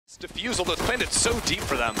Defusal that's planted so deep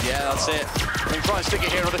for them. Yeah, that's it. They can try and stick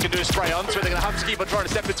it here, or they can do a spray onto it. They're going to have to keep on trying to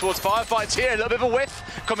step in towards firefights here. A little bit of a whiff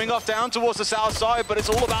coming off down towards the south side, but it's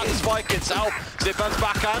all about the spike itself. Zyppan's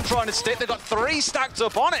backhand trying to stick. They've got 3 stacked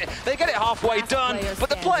up on it. They get it halfway done, but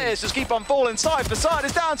the players just keep on falling side for side.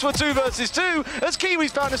 It's down to a 2 versus 2 as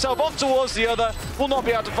Kiwi's found himself off towards the other. Will not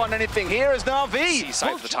be able to find anything here as NAVI.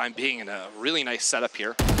 Side for the time being in a really nice setup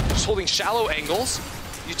here. Just holding shallow angles.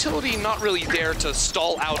 Utility not really there to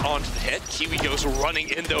stall out onto the hit. Kiwi goes running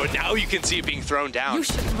in though, and now you can see it being thrown down.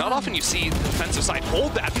 Not often you see the defensive side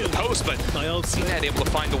hold that to the post, but cNed able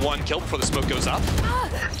to find the 1 kill before the smoke goes up.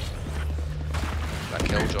 That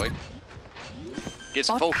killjoy. Gets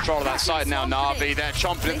full control of that side now, NAVI. They're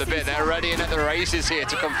chomping at the bit. They're ready and at the races here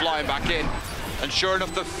to come flying back in. And sure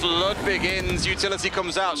enough, the flood begins. Utility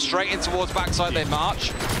comes out straight in towards backside. They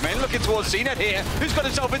march. Men looking towards cNed here, who's got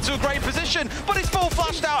himself into a great position, but it's full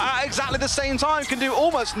flashed out at exactly the same time. Can do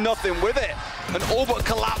almost nothing with it. And all but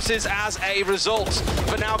collapses as a result.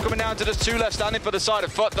 But now coming down to just 2 left standing for the side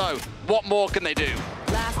of FUT, though. What more can they do?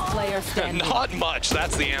 Last player standing. Not much.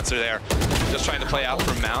 That's the answer there. Just trying to play out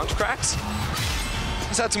from Mount. qRaxs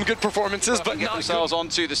has had some good performances, but get not themselves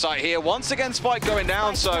onto the site here. Once again, Spike going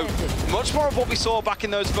down, so much more of what we saw back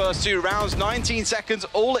in those first 2 rounds. 19 seconds,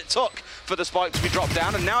 all it took for the Spike to be dropped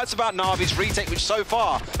down, and now it's about NAVI's retake, which so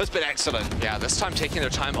far has been excellent. Yeah, this time taking their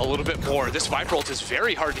time a little bit more. This Viper ult is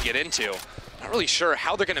very hard to get into. Not really sure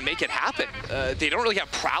how they're going to make it happen. They don't really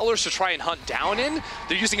have Prowlers to try and hunt down in.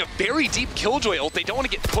 They're using a very deep Killjoy ult they don't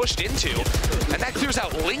want to get pushed into. And that clears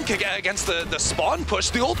out Link against the spawn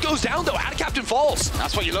push. The ult goes down though, out of KAPTAN falls.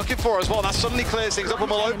 That's what you're looking for as well. That suddenly clears things up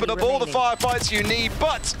and will open up all the firefights you need,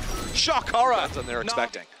 but shock horror. That's what they're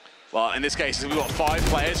expecting. Well, in this case, we've got 5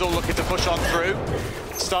 players all looking to push on through.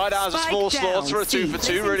 Started out as a small slaughter, a 2 for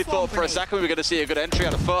 2. Really thought for a second we were going to see a good entry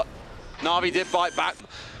out of FUT. NAVI did bite back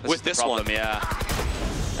with this one. Yeah.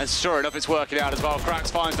 And sure enough, it's working out as well.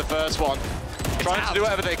 qRaxs finds the first one. Trying to do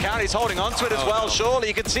whatever they can. He's holding on to it as well, surely.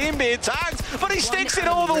 You can see him being tagged, but he sticks it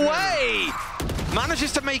all the way.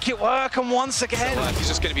 Manages to make it work, and once again. So, he's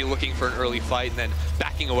just going to be looking for an early fight and then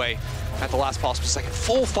backing away at the last possible second.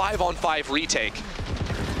 Full 5-on-5 retake.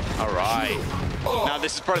 All right. Now,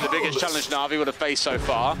 this is probably the biggest challenge NAVI would have faced so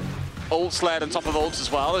far. Ults layered on top of ults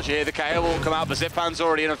as well. As you hear the KO will come out, but Zyppan's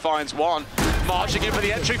already in and finds 1. Marching in for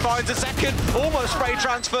the entry, finds a 2nd. Almost spray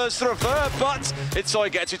transfers through a 3rd, but it's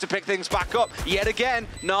SUYGETSU to pick things back up. Yet again,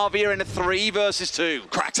 NAVI are in a 3 versus 2.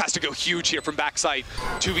 qRaxs has to go huge here from backside.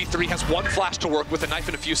 2v3 has 1 flash to work with a knife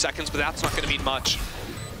in a few seconds, but that's not going to mean much.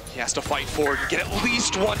 He has to fight forward and get at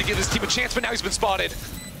least 1 to give his team a chance, but now he's been spotted.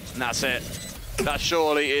 And that's it. That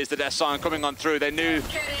surely is the death sign coming on through. They knew,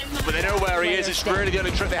 but they know where he is. It's really the only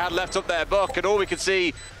trick they had left up their book, and all we can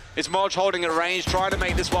see is mojj holding at range, trying to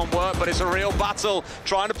make this one work, but it's a real battle,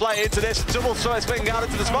 trying to play into this. Double swing swinging out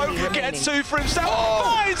into the smoke, gets 2 for himself,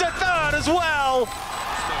 finds a 3rd as well.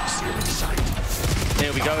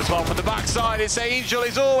 Here we go as well from the backside. It's Angel,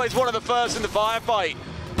 he's always one of the first in the firefight.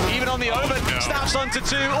 Even on the Omen, snaps onto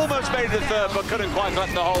 2, almost made it a 3rd, but couldn't quite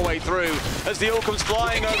collect the whole way through as the ult comes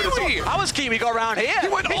flying over the top. How has Kiwi got around here? He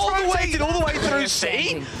went all the way through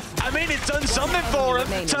C. I mean, it's done something for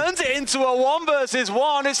him. Turns it into a 1 versus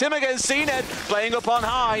 1. It's him against cNed, playing up on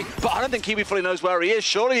high. But I don't think Kiwi fully knows where he is.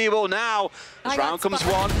 Surely he will now. This round comes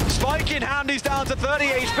 1. Spike in hand, he's down to 30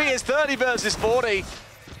 HP. It's 30 versus 40.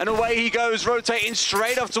 And away he goes, rotating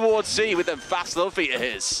straight off towards C with them fast little feet of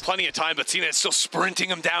his. Plenty of time, but cNed's still sprinting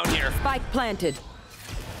him down here. Spike planted.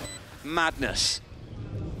 Madness.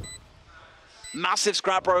 Massive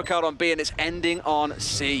scrap broke out on B, and it's ending on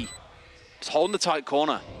C. Just holding the tight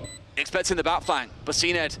corner. Expecting the back flank, but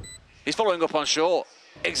cNed, he's following up on short.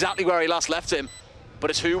 Exactly where he last left him. But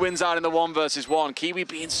it's who wins out in the 1 versus 1. Kiwi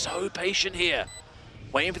being so patient here.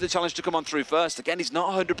 Waiting for the challenge to come on through first. Again, he's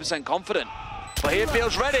not 100% confident. But he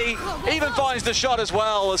feels ready, even finds the shot as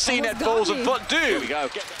well, as cNed falls and FUT do. Here we go.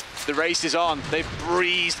 The race is on. They've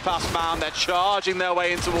breezed past Mound. They're charging their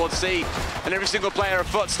way in towards C. And every single player of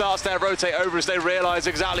FUT starts their rotate over as they realize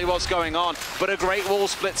exactly what's going on. But a great wall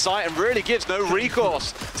split site and really gives no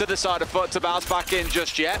recourse to the side of FUT to bounce back in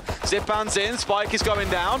just yet. Zyppan's in. Spike is going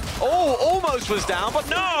down. Oh, almost was down, but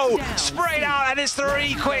no! Sprayed out, and it's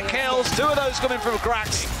 3 quick kills. 2 of those coming from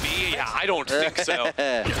qRaxs. Yeah, I don't think so.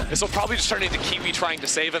 This will probably just turn into Kiwi trying to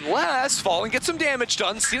save unless FaliN gets some damage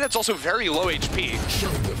done. cNed's also very low HP.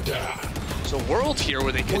 So World here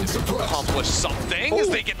where they can accomplish something as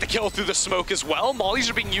they get the kill through the smoke as well. Mollies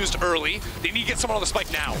are being used early. They need to get someone on the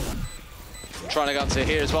spike now. Trying to get to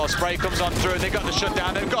here as well. Spray comes on through. They got the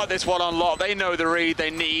shutdown. They've got this one on lock. They know the read they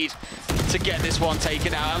need to get this one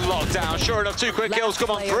taken out and locked down. Sure enough, 2 quick kills come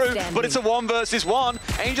on through, but it's a 1 versus 1.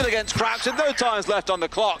 Angel against qRaxs with no times left on the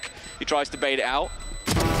clock. He tries to bait it out.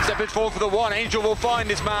 Stepping forward for the 1. Angel will find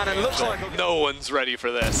this man, and looks like no one's ready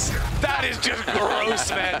for this. That is just gross,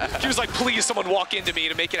 man. He was like, please, someone walk into me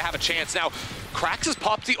to make it have a chance. Now, qRaxs has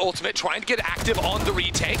popped the ultimate, trying to get active on the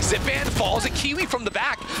retake. Zyppan falls, and Kiwi from the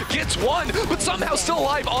back gets one, but somehow still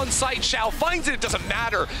alive on site. Shao finds it. It doesn't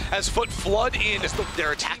matter as FUT flood in as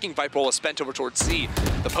they're attacking Viperol is spent over towards C.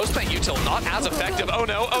 The post-plant util not as effective. Oh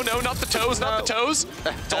no, not the toes, not the toes.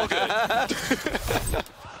 It's all good.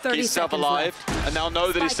 Keep himself alive, and they'll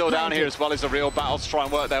know that he's still down here as well as a real battle to try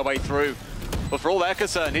and work their way through. But for all they're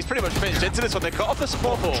concerned, he's pretty much finished into this one. They cut off the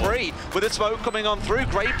support from Tree with the smoke coming on through.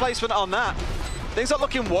 Great placement on that. Things are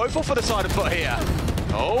looking woeful for the side of FUT here.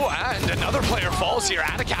 Oh, and another player falls here.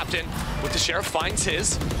 KAPTAN with the Sheriff finds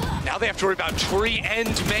his. Now they have to worry about Tree and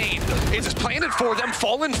main. It is planted for them.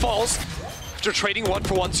 Fallen falls. After trading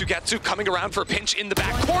 1-for-1, SUYGETSU coming around for a pinch in the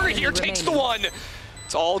back corner here. Takes the 1.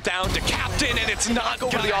 It's all down to KAPTAN, and it's not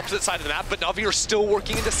going to the opposite side of the map, but NAVI are still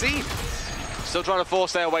working into C. Still trying to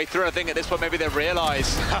force their way through. I think at this point maybe they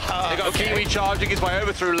realise they got Kiwi charging his way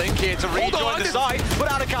over through Link here to rejoin the side, but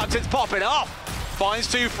KAPTAN's popping off.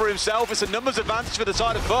 Finds 2 for himself. It's a numbers advantage for the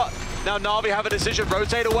side of FUT. Now NAVI have a decision,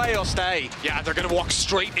 rotate away or stay. Yeah, they're going to walk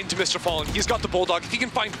straight into MrFaliN. He's got the Bulldog. If he can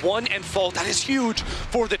find 1 and fall, that is huge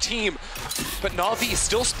for the team. But NAVI is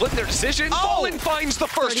still splitting their decision. FaliN finds the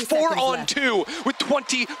first 4-on-2 with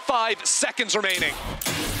 25 seconds remaining.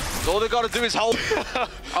 All they've got to do is hold.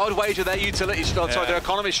 I would wager their utility, sorry, their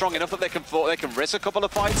economy is strong enough that they can risk a couple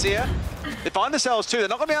of fights here. They find themselves too. They're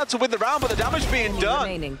not going to be able to win the round, but the damage being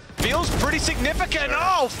done feels pretty significant.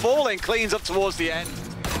 Oh, falling cleans up towards the end.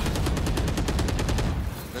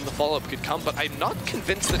 Then the follow-up could come, but I'm not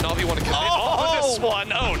convinced that NAVI want to commit on this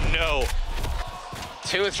one. Oh no.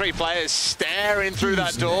 2 or 3 players staring through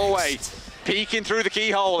that doorway, peeking through the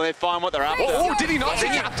keyhole, and they find what they're after. Oh, did he not see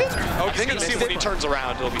KAPTAN? Oh, I think see when he turns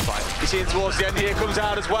around, it'll be fine. You see him towards the end here, comes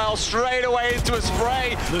out as well, straight away into a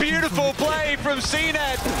spray. Beautiful play from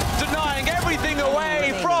cNed, denying everything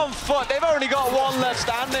away from FUT. They've only got 1 left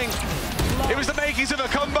standing. It was the makings of a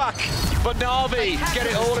comeback, but NAVI get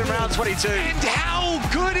it all in round 22. And how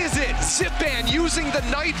good is it? Zyppan using the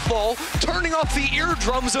Nightfall, turning off the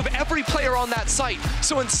eardrums of every player on that site.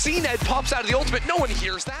 So when cNed pops out of the ultimate, no one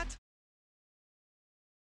hears that.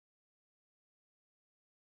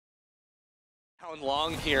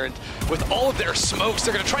 Long here, and with all of their smokes,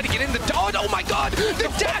 they're going to try to get in the dog. Oh my god,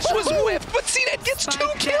 the dash was whiffed, but cNed gets 2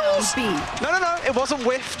 kills. No, it wasn't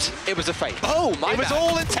whiffed. It was a fake. Oh, my It was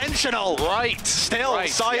all intentional. Right. Still,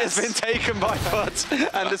 Sai has been taken by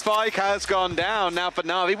FUT, and the spike has gone down. Now for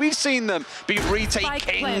NAVI, we've seen them be retake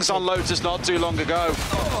kings on Lotus not too long ago.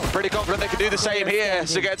 Pretty confident they can do the same here.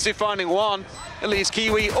 SUYGETSU finding 1. At least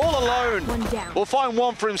Kiwi all alone. Will find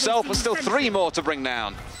 1 for himself, but still 3 more to bring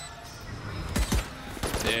down.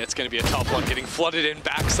 Yeah, it's going to be a tough one, getting flooded in,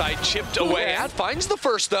 backside, chipped away. Ad finds the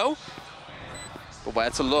first, though. But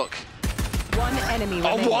where to look? 1 enemy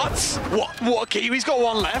remaining. Oh, what? Kiwi's got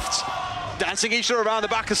 1 left. Dancing each other around the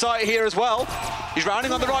back of site here as well. He's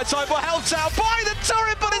rounding on the right side, but helped out by the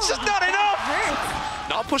turret, but it's just not enough.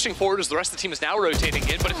 Not pushing forward as the rest of the team is now rotating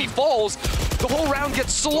in, but if he falls, the whole round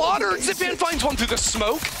gets slaughtered. Zyppan finds 1 through the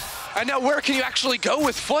smoke. And now where can you actually go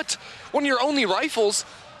with FUT? One of your only rifles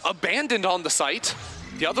abandoned on the site.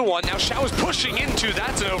 The other one, now Shao is pushing into,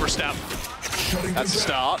 that's an overstep. That's a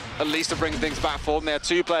start, at least to bring things back for them. There are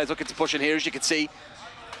 2 players looking to push in here, as you can see.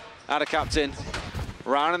 KAPTAN,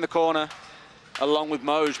 round in the corner, along with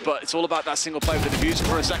mojj, but it's all about that single play with the diffuser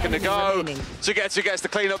for a second to go. SUYGETSU gets the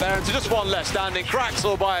clean up there, and so just 1 left standing. qRaxs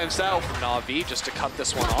all by himself. NAVI just to cut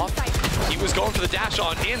this one off. He was going for the dash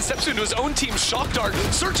on in, steps into his own team's shock dart,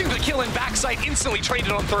 searching for the kill in backside, instantly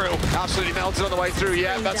traded on through. Absolutely melted on the way through,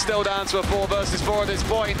 yeah, that's still down to a 4 versus 4 at this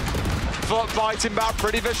point. FUT fighting back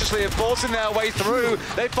pretty viciously and forcing their way through.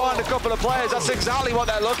 They find a couple of players, that's exactly what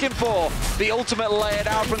they're looking for. The ultimate layered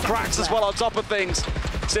out from qRaxs as well on top of things.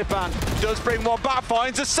 Zyppan does bring 1 back,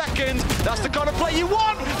 finds a second. That's the kind of play you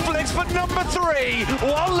want. Flicks for number 3.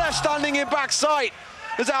 1 left standing in backside.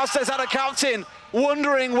 As out says KAPTAN,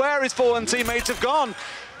 wondering where his fallen teammates have gone.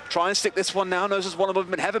 Try and stick this one now, knows there's 1 above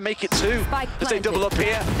him in heaven, make it 2. As they double up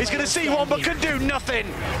here, he's going to see 1 but can do nothing.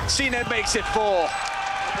 cNed makes it 4.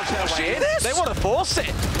 They want to force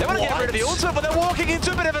it. They want to get rid of the ultimate, but they're walking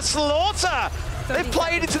into a bit of a slaughter. They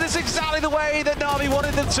played into this exactly the way that NAVI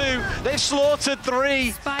wanted them to. They've slaughtered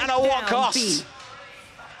 3, and at what cost?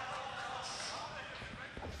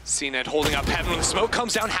 cNed holding up heaven when the smoke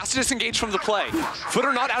comes down, has to disengage from the play. FUT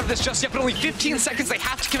are not out of this just yet, but only 15 seconds. They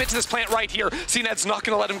have to commit to this plant right here. cNed's not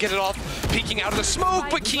going to let him get it off. Peeking out of the smoke,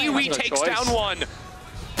 but Kiwi takes down one.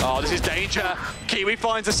 Oh, this is danger. Kiwi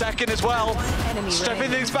finds a second as well. Stepping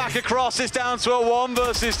things back across, it's down to a 1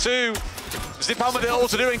 versus 2. Zyppan with it all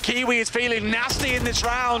to do, and Kiwi is feeling nasty in this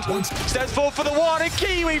round. Steps forward for the 1, and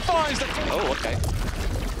Kiwi finds the... Oh, okay.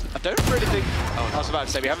 I don't really think... Oh, I was about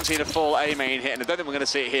to say, we haven't seen a full A main hit, and I don't think we're going to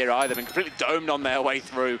see it here either. They've been completely domed on their way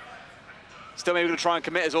through. Still maybe going to try and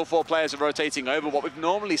commit as all 4 players are rotating over. What we've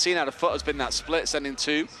normally seen out of FUT has been that split, sending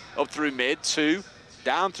 2 up through mid, 2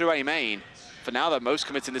 down through A main. For now, they're most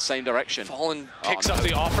committed in the same direction. FALIN picks up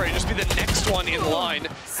the offer and just be the next one in line.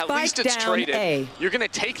 At least it's traded. A. You're going to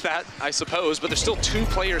take that, I suppose, but there's still 2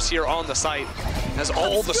 players here on the site, as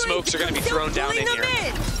all the smokes are going to be thrown down in here.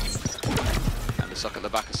 And the suck at the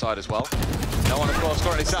back side as well. No one, of course,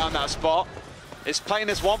 currently sat on that spot. It's playing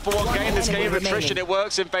this 1-for-1 game, this game of attrition. It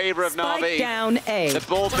works in favor of NAVI. Down A. They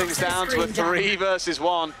ball things down to a 3 versus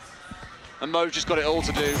 1. And mojj just got it all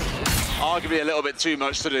to do. Arguably a little bit too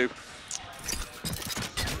much to do.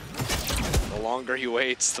 The longer he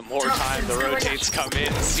waits, the more time the rotates come in.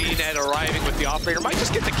 cNed arriving with the operator. Might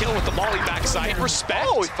just get the kill with the molly backside. Respect.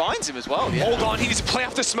 Oh, he finds him as well. Yeah. Hold on, he needs to play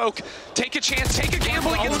off the smoke. Take a chance, take a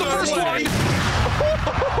gamble. He gets the first one.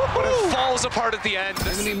 But it falls apart at the end.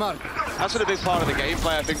 That's been a big part of the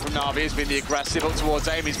gameplay, I think, from NAVI, has been the aggressive up towards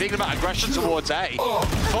A. I mean, speaking about aggression towards A,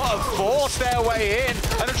 FUT have forced their way in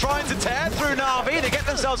and are trying to tear through NAVI to get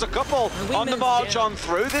themselves a couple on the march on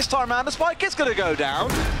through. This time around, the spike is going to go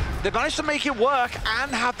down. They've managed to make it work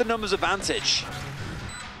and have the numbers advantage.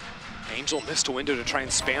 Angel missed a window to try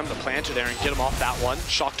and spam the planter there and get him off that one.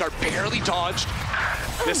 Shock dart barely dodged.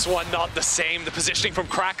 This one not the same. The positioning from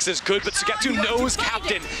qRaxs is good, but SUYGETSU knows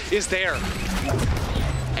KAPTAN is there.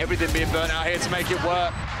 Everything being burnt out here to make it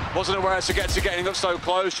work. Wasn't aware of SUYGETSU getting up so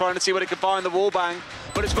close, trying to see what it could find the wall bang.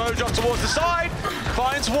 But it's mojj off towards the side.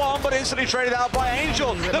 Finds one, but instantly traded out by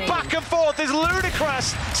Angel. The back and forth is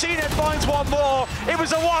ludicrous. cNed finds one more. It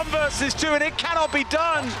was a 1 versus 2, and it cannot be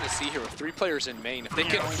done. To see here with 3 players in main. If they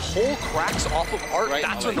can pull qRaxs off of Art,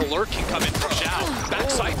 that's when the lurk can come in from Shao.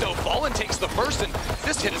 Backside though, FALIN takes the first, and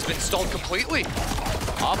this hit has been stalled completely.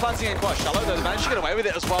 Our planting in quite shallow though. They managed to get away with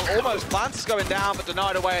it as well. Almost plant is going down, but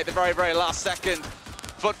denied away at the very, very last second.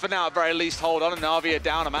 FUT for now, at very least, hold on, and NAVI are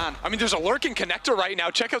down a man. I mean, there's a lurking connector right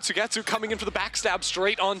now. Check out SUYGETSU coming in for the backstab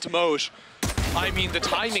straight onto mojj. I mean, the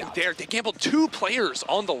timing there, they gambled 2 players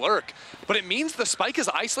on the lurk, but it means the spike is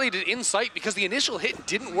isolated in sight because the initial hit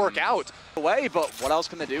didn't work out. Away, but what else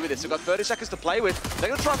can they do with this? They've got 30 seconds to play with. They're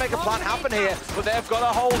going to try and make a plan happen here, but they've got to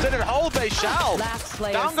hold in and hold they shall.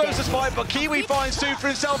 Down goes the spike, but Kiwi finds 2 for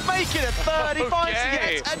himself, making it 3rd. He finds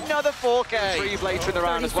yet another 4K. Retrieve later in the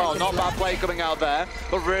round as well. Not bad play coming out there,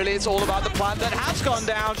 but really it's all about the plan that has gone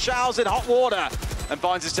down. Shao's in hot water and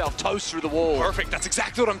finds himself toast through the wall. Perfect, that's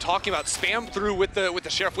exactly what I'm talking about. Spam through with the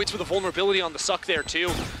Sheriff, waits for the vulnerability on the suck there too.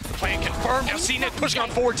 The plan confirmed, now cNed pushing on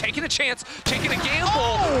forward, taking a chance, taking a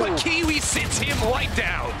gamble, but Kiwi sits him right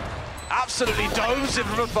down. Absolutely domes him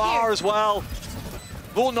from afar as well.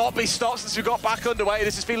 Will not be stopped since we got back underway.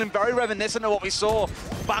 This is feeling very reminiscent of what we saw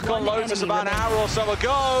back on Lotus about an hour or so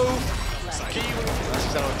ago. Kiwi. That's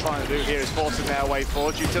exactly what I'm trying to do here, is forcing their way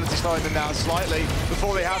forward. Utility slowing them down slightly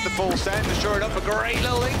before they have the full send. And sure enough, a great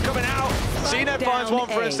little link coming out. cNed finds one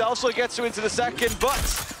for himself, so he gets into the second, but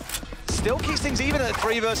still keeps things even at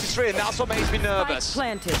 3 versus 3, and that's what makes me nervous.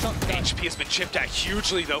 HP has been chipped at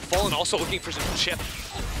hugely though. FALIN also looking for some chip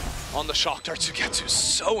on the shock dart. SUYGETSU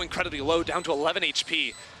so incredibly low, down to 11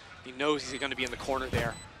 HP. He knows he's going to be in the corner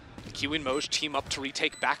there. Kiwi and mojj team up to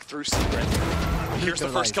retake back through Secret. Here's the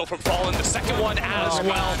first kill from FALIN, the second one as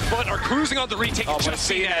well. FUT are cruising on the retake,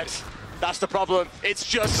 just cNed. That's the problem. It's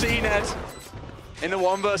just cNed in the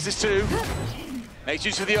 1 versus 2. Makes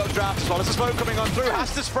use of the updraft as well as the smoke coming on through.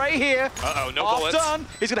 Has to spray here. Uh-oh, no Half bullets. done.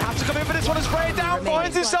 He's going to have to come in for this one and spray it down.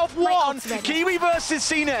 Finds himself 1. Kiwi versus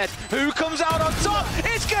cNed. Who comes out on top?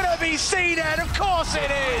 It's going to be cNed. Of course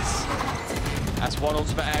it is. That's one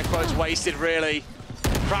ultimate air quotes wasted, really.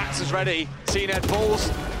 qRaxs is ready. cNed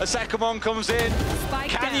pulls. A second one comes in.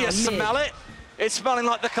 Can you smell it? It's smelling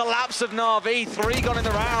like the collapse of NAVI. 3 gone in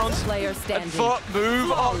the round. And FUT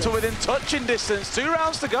move up to within touching distance. 2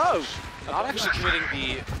 rounds to go. Not actually committing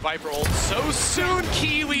the Viper ult so soon.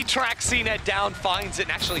 Kiwi tracks cNed down, finds it,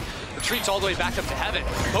 and actually retreats all the way back up to heaven.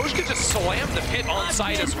 mojj could just slam the pit on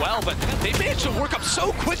site as well, but they managed to work up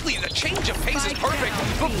so quickly. The change of pace is perfect,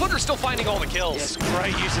 but FUT are still finding all the kills. Yes,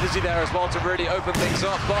 great utility there as well to really open things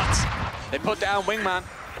up, but they put down Wingman,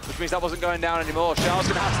 which means that wasn't going down anymore. Shao's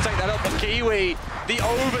going to have to take that up, but Kiwi, The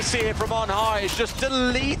Overseer from on high is just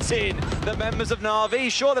deleting the members of NAVI.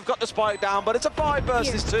 Sure, they've got the spike down, but it's a 5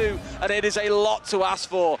 versus 2, and it is a lot to ask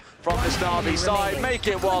for from this NAVI side. Make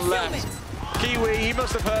it one left. Kiwi, he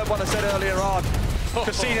must have heard what I said earlier on.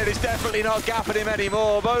 cNed is definitely not gapping him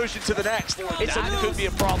anymore. Mojj to the next. That could be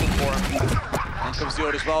a problem for him. And comes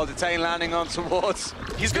Jordan as well. Detain landing on towards.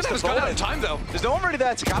 He's going to out of time, though. There's no one really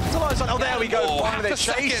there to capitalize on. Oh, there we go. Finally, they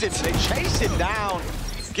chase him. They chase him down.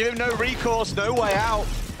 Give him no recourse, no way out.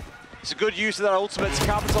 It's a good use of their ultimate to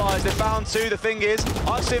capitalize. They found 2. The thing is,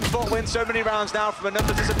 I've seen FUT win so many rounds now from a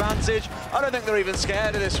numbers disadvantage. I don't think they're even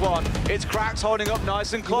scared of this one. It's qRaxs holding up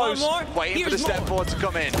nice and close, waiting for the step forward to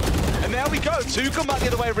come in. And there we go. 2 come back the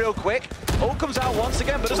other way real quick. Ult comes out once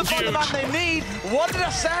again, but doesn't find the man they need. What did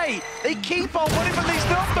I say? They keep on winning from these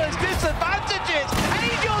numbers. Disadvantages.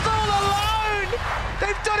 Angels all alone.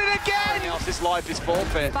 They've done it again. Else, this life is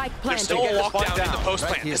forfeit. There's still a lockdown in the post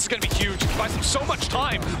plant. This is going to be huge. It buys them so much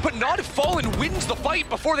time, but not if FaliN wins the fight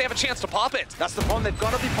before they have a chance to pop it. That's the problem. They've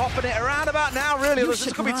got to be popping it around about now, really.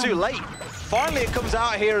 This could be too late. Finally, it comes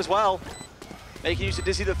out here as well. Making use of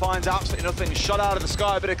Dizzy that finds absolutely nothing. Shot out of the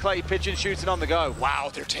sky, a bit of clay pigeon shooting on the go. Wow,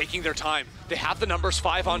 they're taking their time. They have the numbers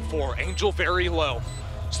 5 on 4. Angel very low.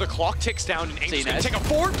 So the clock ticks down, and Angel's going to take a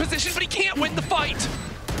forward position, but he can't win the fight.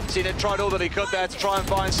 cNed tried all that he could there to try and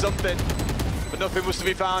find something, but nothing was to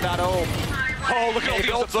be found at all. Oh, look at all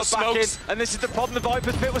the ults, the smokes. And this is the problem. The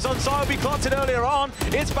Viper's pit was on side. We clocked it earlier on.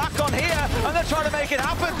 It's back on here, and they're trying to make it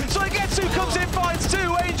happen. SUYGETSU comes in, finds 2,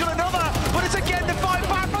 Angel another, but it's again the fight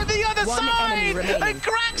back from the other side. And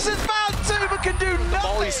qRaxs has found 2, but can do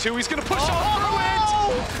nothing. Molly's 2, he's going to push on through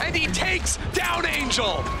it, and he takes down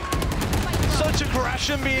Angel. Such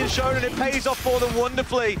aggression being shown, and it pays off for them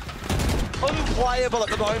wonderfully. Unplayable at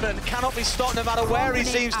the moment, cannot be stopped no matter where he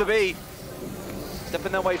seems to be.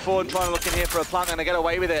 Stepping their way forward, trying to look in here for a plant, and they get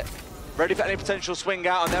away with it. Ready for any potential swing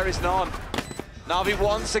out, and there is none. NAVI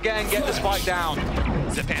once again get the spike down.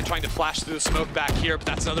 Zyppan trying to flash through the smoke back here, but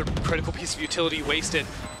that's another critical piece of utility wasted.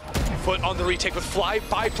 FUT on the retake with 5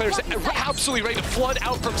 players absolutely ready to flood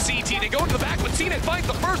out from CT. They go into the back, but cNed finds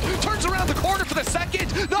the first, turns around the corner for the second.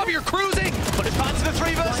 NAVI are cruising. But it's back to the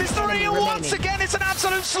 3 versus 3, and once again it's an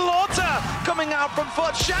absolute slaughter coming out from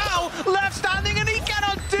FUT. Shao left standing, and he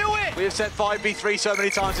cannot do it. We have said 5v3 so many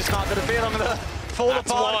times, it's not going to feel. I'm going to fall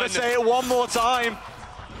apart and say it one more time.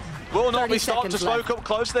 Will not be stopped to smoke up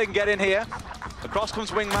close. They can get in here. Across comes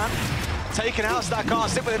Wingman. Taken out, so that can't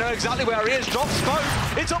sit, but they know exactly where he is. Drop smoke.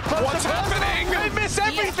 It's up close. What's happening? They miss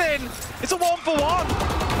everything. It's a 1-for-1.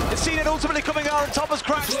 It's sNed ultimately coming out on top as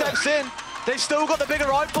qRaxs steps in. They've still got the bigger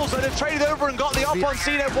rifles, so they've traded over and got the up on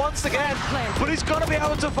cNed once again. But he's got to be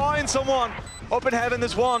able to find someone. Up in heaven,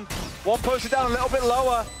 there's one. One posted down a little bit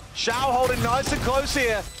lower. Shao holding nice and close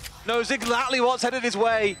here. Knows exactly what's headed his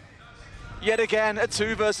way. Yet again, a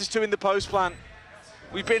 2 versus 2 in the post plant.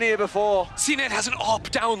 We've been here before. cNed has an up,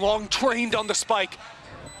 down, long, trained on the spike.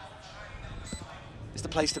 It's the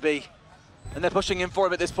place to be. And they're pushing in for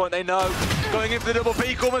him at this point, they know. Going in for the double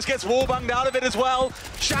peak, almost gets wallbanged out of it as well.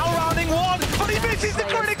 Shao rounding 1, but he misses the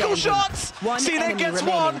critical shots. cNed gets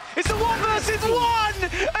remaining. 1. It's a 1 versus 1!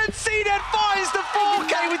 And cNed finds the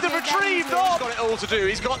 4K with the retrieved op. He's got it all to do.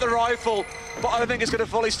 He's got the rifle, but I don't think it's going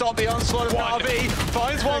to fully stop the onslaught of NAVI.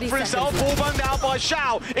 Finds 1 for himself, wallbanged out by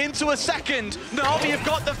Shao into a second. NAVI have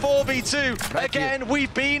got the 4v2. Again,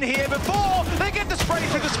 we've been here before. They get the spray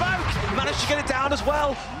through the smoke. Managed to get it down as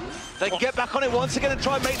well. They can get back on it once again and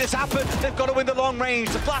try and make this happen. They've got to win the long range.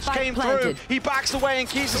 The flash came through. He backs away and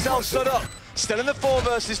keeps himself stood up. Still in the 4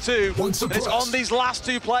 versus 2. And it's on these last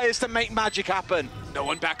 2 players to make magic happen. No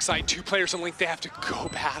one backside, 2 players in link they have to go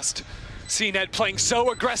past. cNed playing so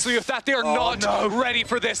aggressively with that. They are not ready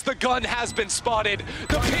for this. The gun has been spotted.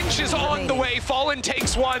 The pinch is on the way. FaliN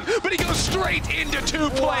takes 1, but he goes straight into 2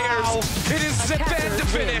 players. It is Zyppan to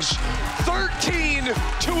finish.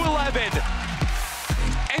 13-11.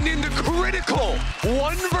 And in the critical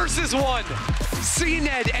 1 versus 1,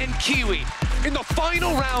 cNed and Kiwi in the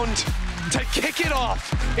final round to kick it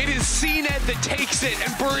off. It is cNed that takes it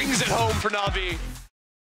and brings it home for NAVI.